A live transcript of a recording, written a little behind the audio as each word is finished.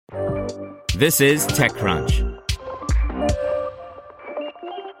This is TechCrunch.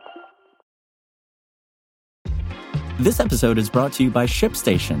 This episode is brought to you by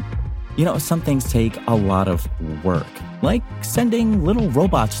ShipStation. You know, some things take a lot of work, like sending little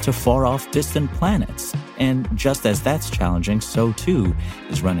robots to far-off distant planets. And just as that's challenging, so too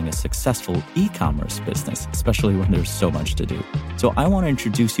is running a successful e-commerce business, especially when there's so much to do. So I want to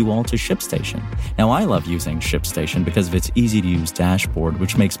introduce you all to ShipStation. Now, I love using ShipStation because of its easy-to-use dashboard,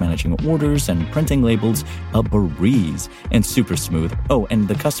 which makes managing orders and printing labels a breeze and super smooth. Oh, and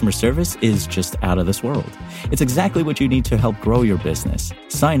the customer service is just out of this world. It's exactly what you need to help grow your business.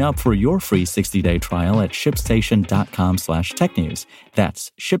 Sign up for your free 60-day trial at shipstation.com/technews.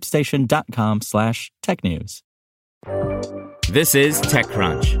 That's shipstation.com/technews. This is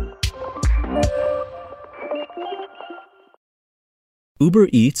TechCrunch. Uber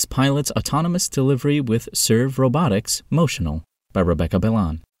Eats pilots autonomous delivery with Serve Robotics, Motional, by Rebecca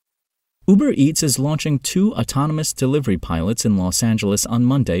Bellan. Uber Eats is launching 2 autonomous delivery pilots in Los Angeles on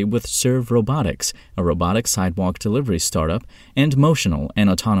Monday with Serve Robotics, a robotic sidewalk delivery startup, and Motional, an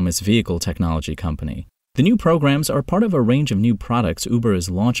autonomous vehicle technology company. The new programs are part of a range of new products Uber is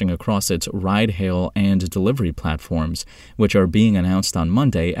launching across its ride-hail and delivery platforms, which are being announced on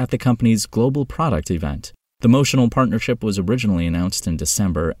Monday at the company's global product event. The Motional partnership was originally announced in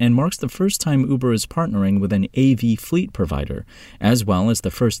December and marks the first time Uber is partnering with an AV fleet provider, as well as the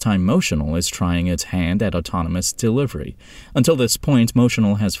first time Motional is trying its hand at autonomous delivery. Until this point,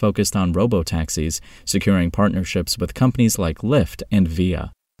 Motional has focused on robotaxis, securing partnerships with companies like Lyft and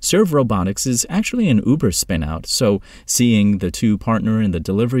Via. Serve Robotics is actually an Uber spin-out, so seeing the two partner in the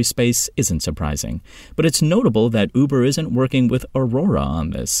delivery space isn't surprising. But it's notable that Uber isn't working with Aurora on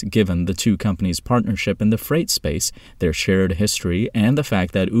this, given the two companies' partnership in the freight space, their shared history, and the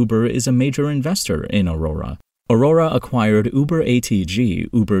fact that Uber is a major investor in Aurora. Aurora acquired Uber ATG,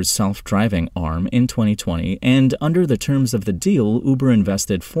 Uber's self-driving arm, in 2020, and under the terms of the deal, Uber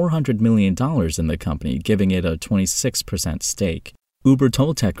invested $400 million in the company, giving it a 26% stake. Uber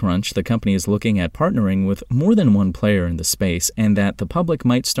told TechCrunch the company is looking at partnering with more than one player in the space and that the public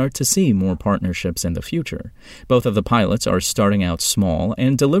might start to see more partnerships in the future. Both of the pilots are starting out small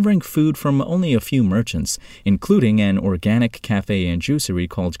and delivering food from only a few merchants, including an organic cafe and juicery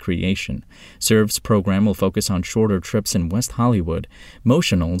called Creation. Serve's program will focus on shorter trips in West Hollywood.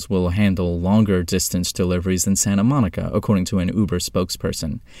 Motional's will handle longer distance deliveries in Santa Monica, according to an Uber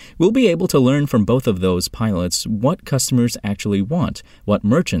spokesperson. We'll be able to learn from both of those pilots what customers actually want, what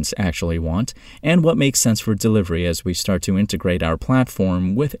merchants actually want, and what makes sense for delivery as we start to integrate our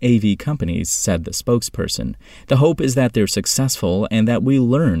platform with AV companies, said the spokesperson. The hope is that they're successful and that we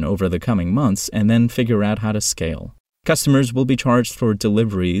learn over the coming months and then figure out how to scale. Customers will be charged for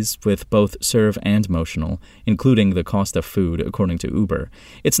deliveries with both Serve and Motional, including the cost of food, according to Uber.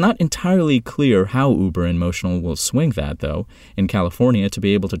 It's not entirely clear how Uber and Motional will swing that, though. In California, to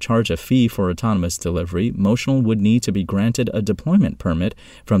be able to charge a fee for autonomous delivery, Motional would need to be granted a deployment permit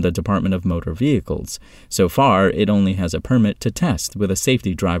from the Department of Motor Vehicles. So far, it only has a permit to test with a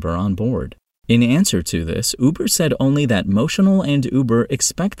safety driver on board. In answer to this, Uber said only that Motional and Uber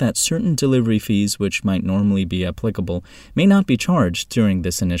expect that certain delivery fees which might normally be applicable may not be charged during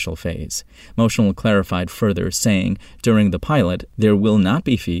this initial phase. Motional clarified further, saying, during the pilot, there will not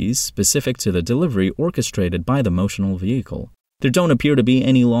be fees specific to the delivery orchestrated by the Motional vehicle. There don't appear to be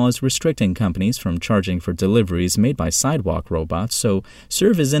any laws restricting companies from charging for deliveries made by sidewalk robots, so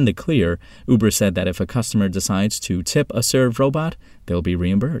Serve is in the clear. Uber said that if a customer decides to tip a Serve robot, they'll be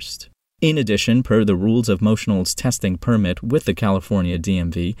reimbursed. In addition, per the rules of Motional's testing permit with the California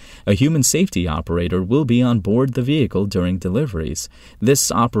DMV, a human safety operator will be on board the vehicle during deliveries.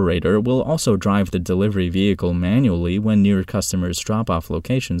 This operator will also drive the delivery vehicle manually when near customers' drop-off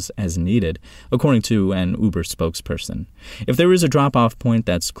locations as needed, according to an Uber spokesperson. If there is a drop-off point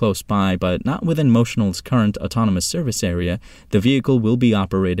that's close by but not within Motional's current autonomous service area, the vehicle will be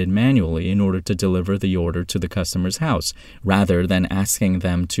operated manually in order to deliver the order to the customer's house, rather than asking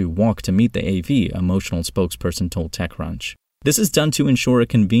them to walk to meet the AV, a Motional spokesperson told TechCrunch. This is done to ensure a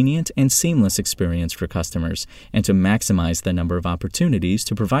convenient and seamless experience for customers and to maximize the number of opportunities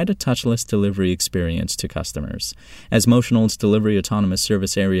to provide a touchless delivery experience to customers. As Motional's delivery autonomous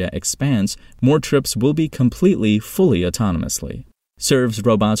service area expands, more trips will be fully autonomously. Serve's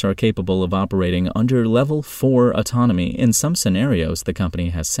robots are capable of operating under Level 4 autonomy in some scenarios, the company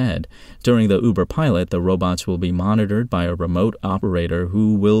has said. During the Uber pilot, the robots will be monitored by a remote operator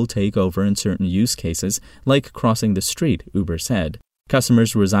who will take over in certain use cases, like crossing the street, Uber said.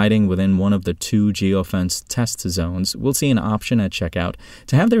 Customers residing within one of the 2 geofence test zones will see an option at checkout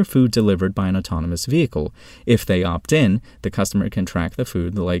to have their food delivered by an autonomous vehicle. If they opt in, the customer can track the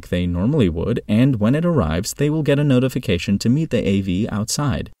food like they normally would, and when it arrives, they will get a notification to meet the AV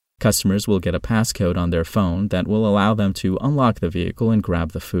outside. Customers will get a passcode on their phone that will allow them to unlock the vehicle and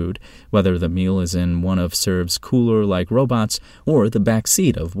grab the food, whether the meal is in one of Serve's cooler-like robots or the back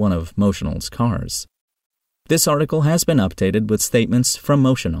seat of one of Motional's cars. This article has been updated with statements from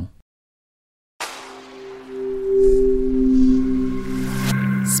Motional.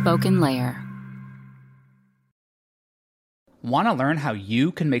 Spoken Layer. Want to learn how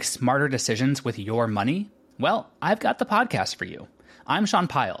you can make smarter decisions with your money? Well, I've got the podcast for you. I'm Sean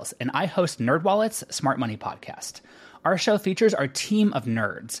Piles, and I host NerdWallet's Smart Money Podcast. Our show features our team of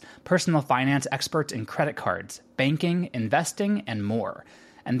nerds, personal finance experts in credit cards, banking, investing, and more.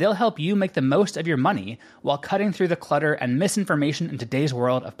 And they'll help you make the most of your money while cutting through the clutter and misinformation in today's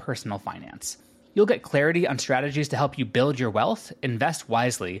world of personal finance. You'll get clarity on strategies to help you build your wealth, invest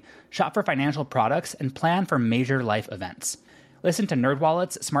wisely, shop for financial products, and plan for major life events. Listen to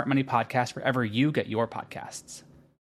NerdWallet's Smart Money Podcast wherever you get your podcasts.